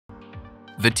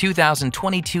The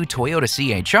 2022 Toyota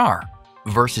C-HR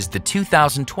versus the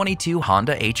 2022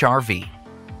 Honda HR-V.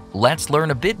 Let's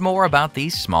learn a bit more about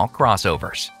these small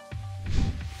crossovers.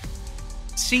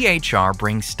 C-HR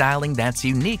brings styling that's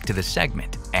unique to the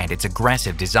segment, and its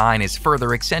aggressive design is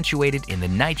further accentuated in the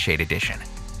Nightshade Edition.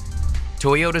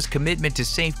 Toyota's commitment to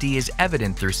safety is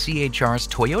evident through C-HR's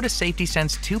Toyota Safety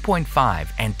Sense 2.5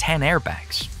 and 10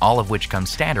 airbags, all of which come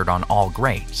standard on all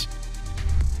grades.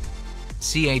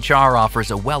 C-HR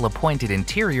offers a well-appointed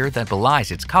interior that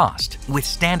belies its cost, with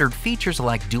standard features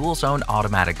like dual-zone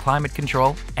automatic climate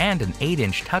control and an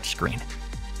 8-inch touchscreen.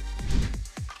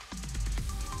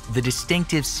 The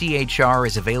distinctive C-HR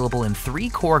is available in 3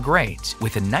 core grades,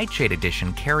 with a Nightshade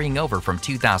Edition carrying over from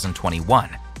 2021.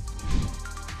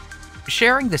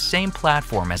 Sharing the same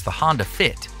platform as the Honda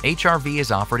Fit, HR-V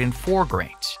is offered in 4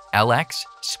 grades: LX,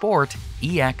 Sport,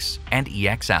 EX, and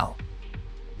EXL.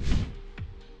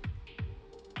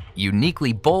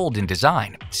 Uniquely bold in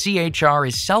design, C-HR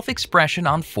is self-expression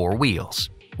on 4 wheels,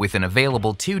 with an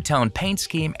available 2-tone paint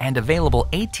scheme and available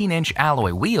 18-inch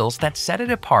alloy wheels that set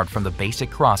it apart from the basic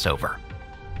crossover.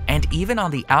 And even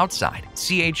on the outside,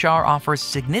 C-HR offers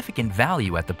significant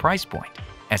value at the price point,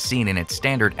 as seen in its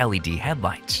standard LED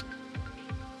headlights.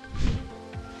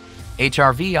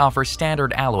 HR-V offers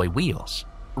standard alloy wheels.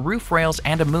 Roof rails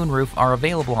and a moonroof are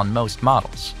available on most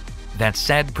models. That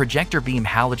said, projector beam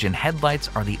halogen headlights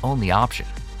are the only option.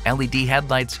 LED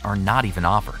headlights are not even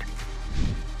offered.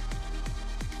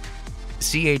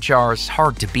 C-HR's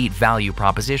hard-to-beat value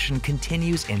proposition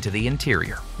continues into the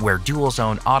interior, where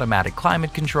dual-zone automatic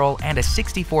climate control and a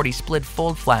 60/40 split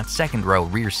fold-flat second-row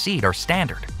rear seat are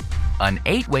standard. An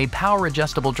 8-way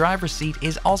power-adjustable driver's seat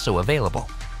is also available.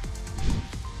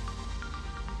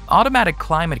 Automatic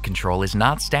climate control is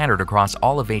not standard across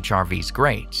all of HR-V's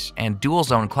grades, and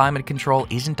dual-zone climate control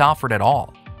isn't offered at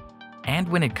all. And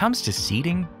when it comes to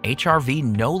seating, HR-V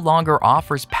no longer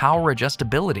offers power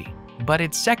adjustability, but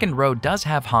its second row does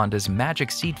have Honda's Magic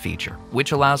Seat feature,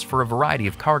 which allows for a variety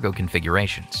of cargo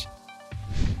configurations.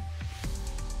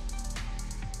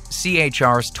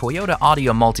 C-HR's Toyota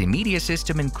Audio Multimedia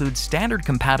System includes standard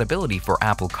compatibility for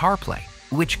Apple CarPlay,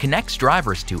 which connects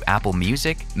drivers to Apple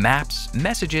Music, Maps,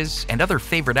 Messages, and other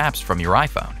favorite apps from your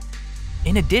iPhone.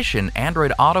 In addition,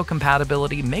 Android Auto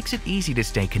compatibility makes it easy to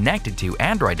stay connected to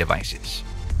Android devices,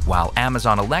 while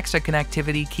Amazon Alexa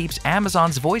connectivity keeps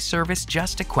Amazon's voice service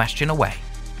just a question away.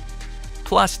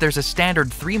 Plus, there's a standard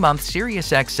 3-month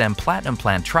SiriusXM Platinum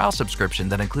Plan trial subscription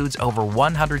that includes over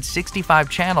 165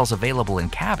 channels available in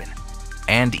cabin,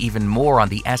 and even more on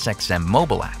the SXM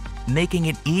mobile app, making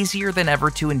it easier than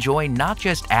ever to enjoy not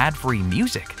just ad-free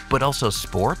music, but also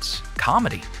sports,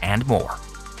 comedy, and more.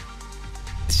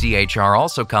 C-HR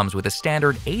also comes with a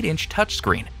standard 8-inch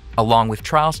touchscreen, along with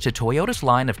trials to Toyota's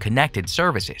line of connected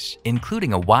services,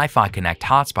 including a Wi-Fi Connect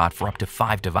hotspot for up to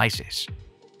 5 devices.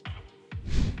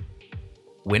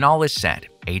 When all is said,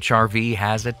 HR-V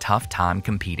has a tough time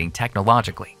competing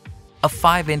technologically. A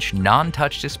 5-inch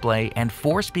non-touch display and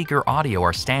 4-speaker audio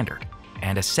are standard,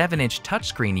 and a 7-inch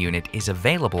touchscreen unit is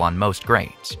available on most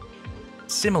grades.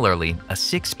 Similarly, a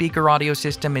 6-speaker audio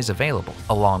system is available,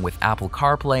 along with Apple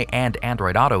CarPlay and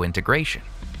Android Auto integration.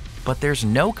 But there's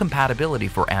no compatibility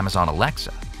for Amazon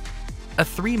Alexa. A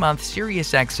 3-month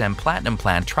SiriusXM Platinum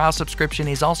Plan trial subscription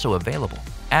is also available,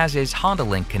 as is Honda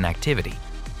Link connectivity.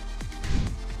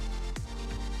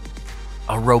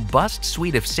 A robust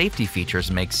suite of safety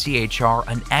features makes C-HR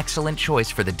an excellent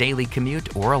choice for the daily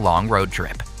commute or a long road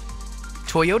trip.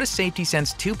 Toyota Safety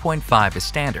Sense 2.5 is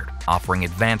standard, offering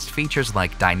advanced features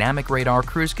like dynamic radar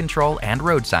cruise control and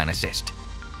road sign assist.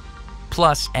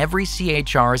 Plus, every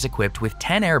C-HR is equipped with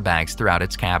 10 airbags throughout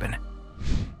its cabin.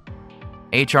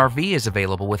 HR-V is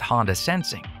available with Honda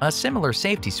Sensing, a similar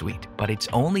safety suite, but it's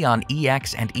only on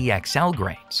EX and EXL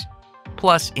grades.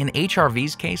 Plus, in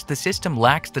HR-V's case, the system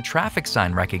lacks the traffic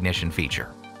sign recognition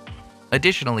feature.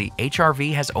 Additionally,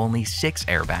 HR-V has only 6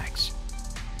 airbags.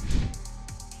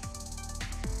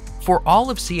 For all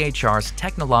of C-HR's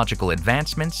technological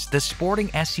advancements, the sporting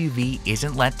SUV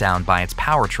isn't let down by its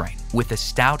powertrain, with a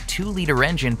stout 2-liter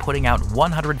engine putting out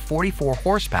 144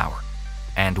 horsepower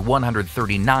and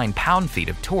 139 pound-feet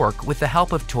of torque with the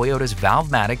help of Toyota's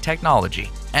Valvematic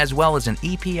technology, as well as an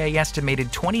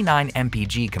EPA-estimated 29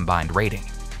 mpg combined rating.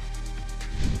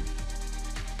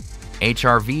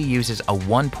 HR-V uses a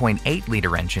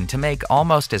 1.8-liter engine to make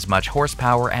almost as much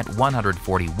horsepower at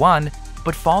 141,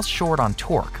 but falls short on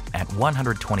torque at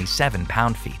 127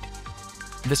 pound-feet.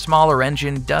 The smaller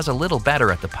engine does a little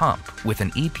better at the pump, with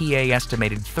an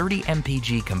EPA-estimated 30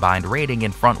 mpg combined rating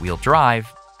in front-wheel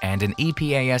drive and an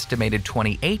EPA estimated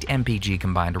 28 mpg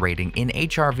combined rating in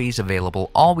HR-V's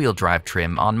available all-wheel drive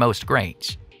trim on most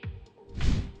grades.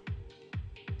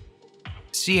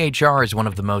 CHR is one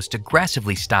of the most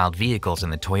aggressively styled vehicles in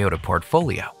the Toyota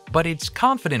portfolio, but its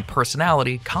confident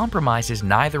personality compromises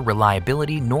neither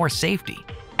reliability nor safety,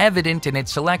 evident in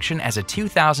its selection as a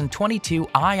 2022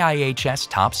 IIHS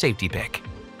top safety pick.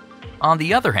 On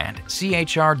the other hand,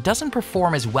 CHR doesn't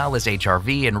perform as well as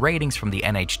HR-V in ratings from the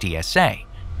NHTSA,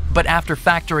 but after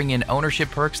factoring in ownership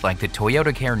perks like the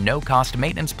Toyota Care no-cost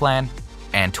maintenance plan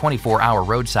and 24-hour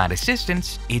roadside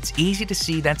assistance, it's easy to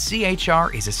see that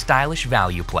CHR is a stylish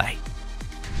value play.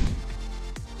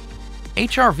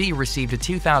 HR-V received a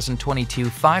 2022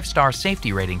 5-star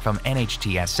safety rating from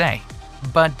NHTSA,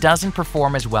 but doesn't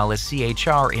perform as well as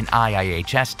CHR in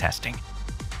IIHS testing.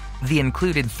 The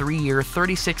included 3-year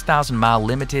 36,000-mile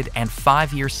limited and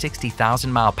 5-year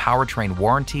 60,000-mile powertrain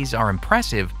warranties are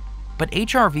impressive, but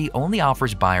HR-V only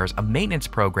offers buyers a maintenance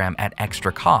program at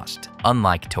extra cost,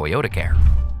 unlike Toyota Care.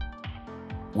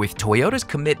 With Toyota's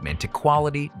commitment to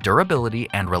quality, durability,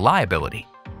 and reliability,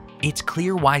 it's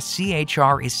clear why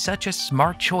CHR is such a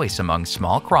smart choice among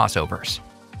small crossovers.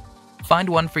 Find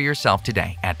one for yourself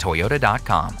today at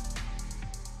Toyota.com.